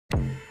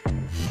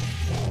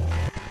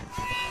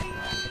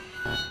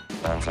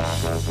All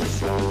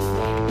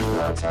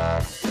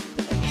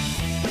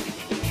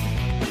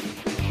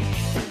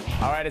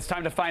right, it's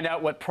time to find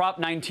out what Prop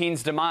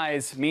 19's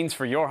demise means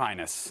for your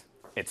highness.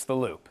 It's The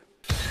Loop.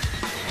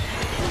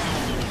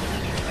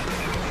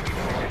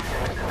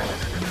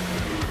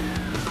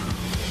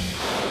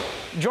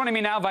 Joining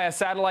me now via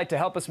satellite to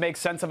help us make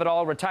sense of it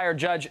all, retired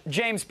Judge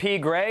James P.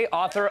 Gray,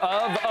 author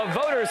of A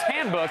Voter's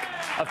Handbook,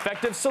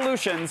 Effective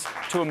Solutions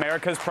to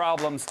America's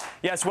Problems.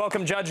 Yes,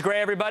 welcome, Judge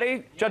Gray,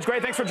 everybody. Judge Gray,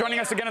 thanks for joining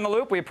us again in The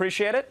Loop. We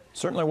appreciate it.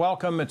 Certainly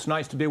welcome. It's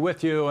nice to be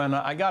with you, and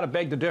I got to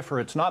beg to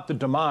differ. It's not the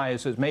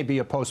demise. It may be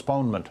a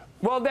postponement.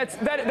 Well,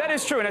 that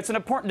is true, and it's an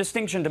important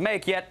distinction to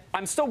make, yet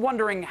I'm still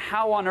wondering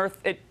how on earth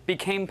it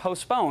became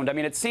postponed. I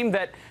mean, it seemed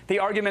that the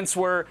arguments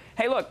were,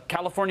 hey, look,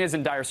 California's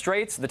in dire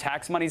straits, the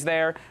tax money's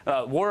there,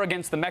 war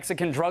against the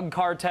Mexican drug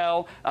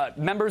cartel,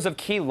 members of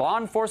key law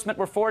enforcement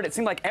were for it. It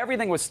seemed like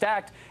everything was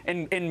stacked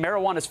in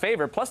marijuana's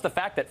favor, plus the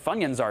fact that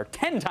Funyuns are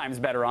 10 times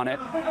better on it.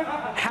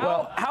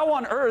 How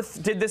on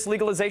earth did this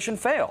legalization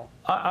fail?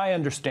 I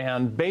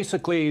understand.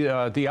 Basically,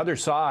 the other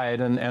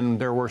side, and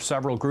there were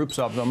several groups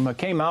of them,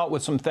 came out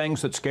with some things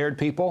that scared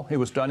people. It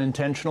was done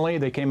intentionally.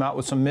 They came out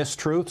with some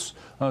mistruths,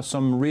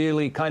 some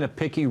really kind of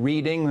picky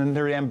reading, and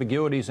there are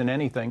ambiguities in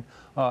anything.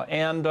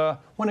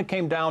 When it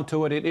came down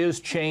to it, it is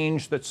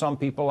change that some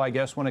people, I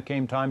guess, when it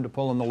came time to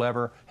pulling the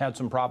lever, had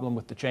some problem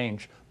with the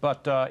change.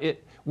 But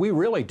we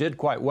really did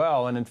quite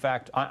well, and in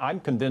fact, I'm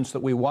convinced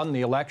that we won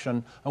the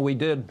election, and we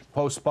did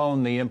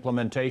postpone the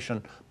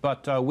implementation.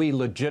 But we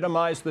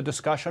legitimized the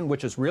discussion,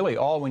 which is really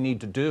all we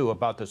need to do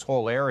about this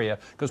whole area,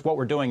 because what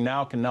we're doing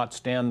now cannot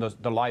stand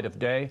the light of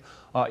day.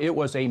 It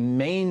was a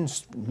main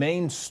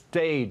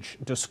stage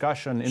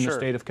discussion in the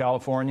state of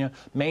California,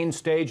 main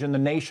stage in the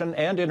nation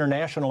and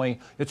internationally.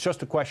 It's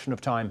just a question of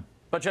time.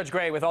 But Judge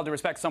Gray, with all due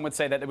respect, some would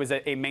say that it was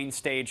a main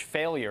stage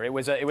failure. It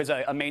was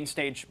a main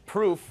stage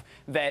proof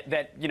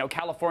that you know,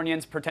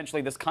 Californians,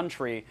 potentially this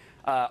country,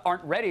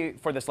 aren't ready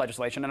for this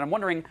legislation. And I'm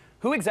wondering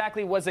who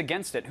exactly was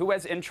against it? Who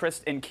has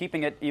interest in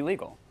keeping it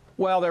illegal?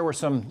 Well, there were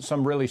some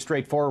really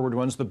straightforward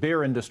ones. The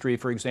beer industry,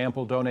 for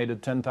example,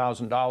 donated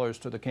 $10,000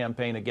 to the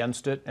campaign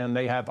against it, and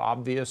they have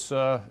obvious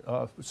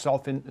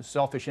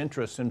selfish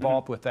interests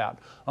involved with that.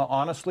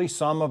 Honestly,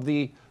 some of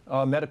the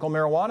medical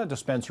marijuana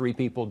dispensary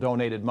people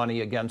donated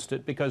money against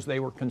it because they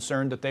were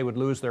concerned that they would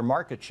lose their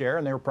market share,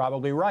 and they were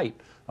probably right.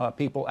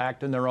 People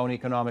act in their own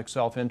economic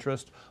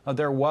self-interest.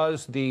 There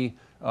was the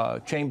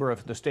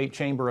State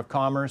Chamber of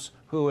Commerce,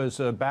 who has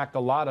backed a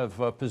lot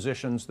of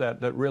positions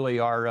that really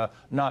are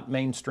not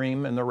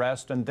mainstream and the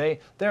rest, and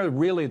they're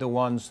really the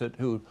ones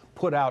who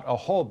put out a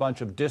whole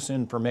bunch of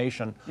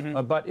disinformation.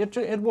 But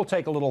it will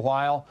take a little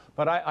while.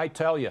 But I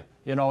tell you,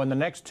 you know, in the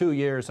next 2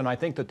 years, and I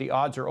think that the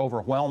odds are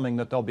overwhelming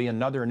that there'll be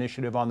another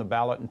initiative on the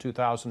ballot in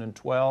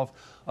 2012,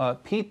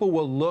 people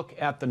will look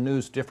at the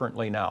news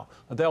differently now.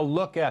 They'll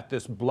look at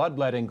this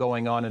bloodletting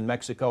going on in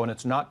Mexico, and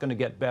it's not going to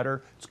get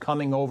better. It's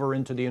coming over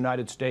into the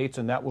United States,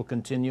 and that will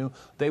continue.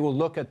 They will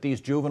look at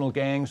these juvenile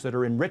gangs that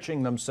are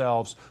enriching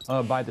themselves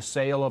by the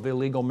sale of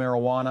illegal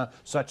marijuana,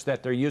 such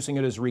that they're using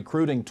it as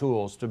recruiting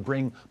tools to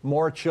bring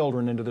more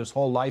children into this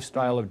whole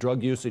lifestyle of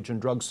drug usage and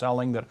drug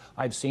selling that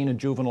I've seen in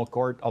juvenile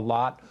court a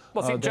lot.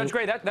 Well, see, Judge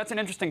Gray, that's an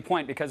interesting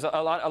point, because a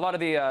lot of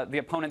the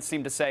opponents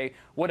seem to say,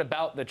 what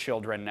about the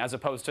children, as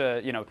opposed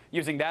to, you know,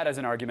 using that as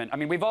an argument. I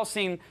mean, we've all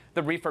seen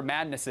the reefer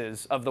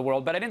madnesses of the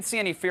world, but I didn't see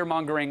any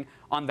fear-mongering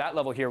on that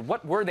level here.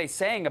 What were they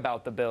saying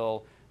about the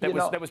bill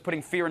that was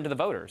putting fear into the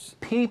voters?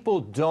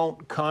 People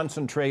don't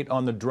concentrate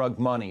on the drug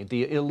money,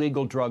 the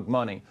illegal drug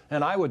money.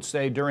 And I would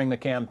say during the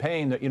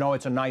campaign that, you know,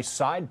 it's a nice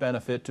side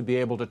benefit to be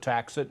able to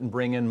tax it and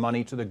bring in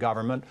money to the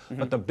government.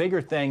 But the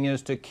bigger thing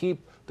is to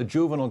keep the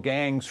juvenile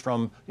gangs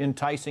from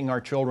enticing our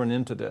children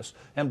into this.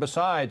 And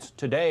besides,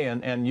 today,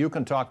 and you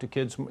can talk to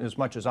kids as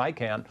much as I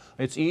can,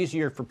 it's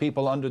easier for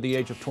people under the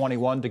age of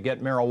 21 to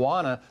get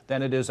marijuana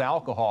than it is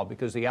alcohol,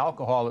 because the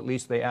alcohol, at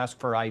least they ask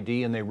for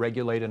ID and they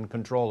regulate and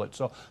control it.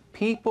 So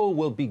people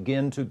will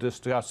begin to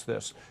discuss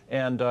this,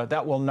 and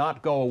that will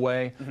not go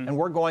away. And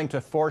we're going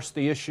to force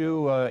the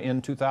issue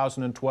in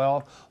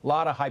 2012. A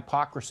lot of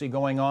hypocrisy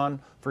going on.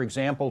 For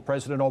example,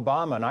 President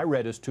Obama, and I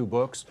read his 2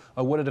 books,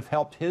 would it have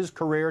helped his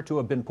career to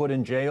have been put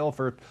in jail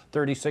for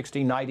 30,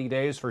 60, 90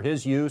 days for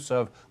his use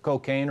of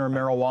cocaine or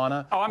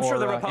marijuana? Oh, I'm sure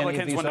the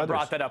Republicans wouldn't have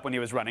brought that up when he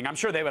was running. I'm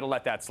sure they would have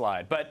let that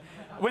slide. But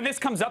when this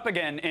comes up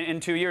again in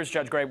 2 years,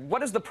 Judge Gray,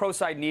 what does the pro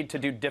side need to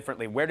do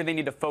differently? Where do they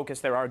need to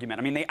focus their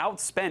argument? I mean, they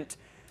outspent,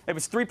 it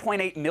was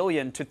 $3.8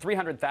 million to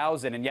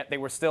 $300,000, and yet they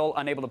were still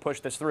unable to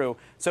push this through.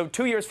 So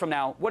 2 years from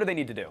now, what do they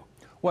need to do?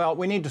 Well,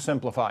 we need to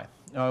simplify.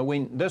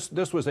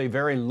 This was a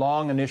very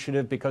long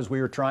initiative because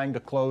we were trying to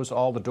close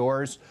all the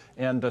doors,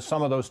 and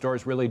some of those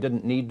doors really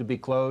didn't need to be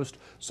closed.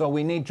 So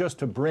we need just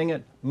to bring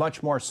it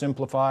much more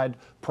simplified,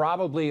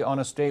 probably on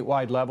a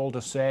statewide level,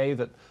 to say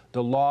that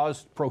the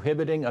laws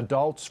prohibiting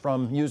adults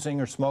from using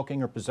or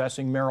smoking or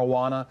possessing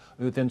marijuana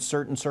within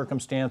certain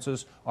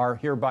circumstances are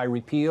hereby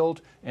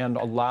repealed, and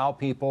allow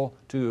people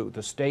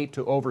the state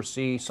to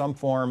oversee some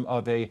form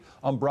of a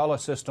umbrella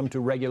system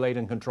to regulate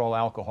and control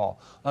alcohol.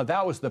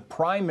 That was the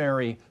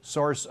primary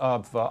source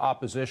of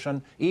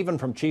opposition, even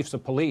from chiefs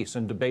of police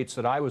in debates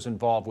that I was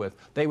involved with.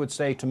 They would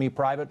say to me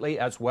privately,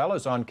 as well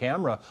as on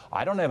camera,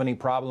 I don't have any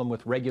problem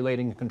with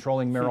regulating and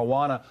controlling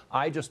marijuana.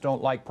 I just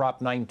don't like Prop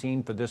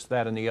 19 for this,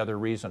 that, and the other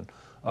reason.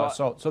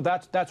 So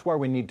that's where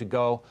we need to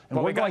go. And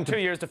well, we're we've got going 2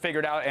 years to figure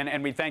it out,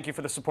 and we thank you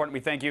for the support, and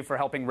we thank you for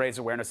helping raise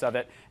awareness of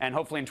it. And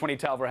hopefully in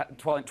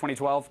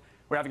 2012,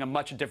 we're having a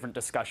much different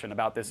discussion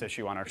about this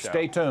issue on our show.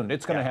 Stay tuned.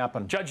 It's going to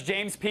happen. Judge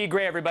James P.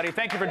 Gray, everybody,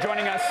 thank you for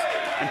joining us.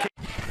 And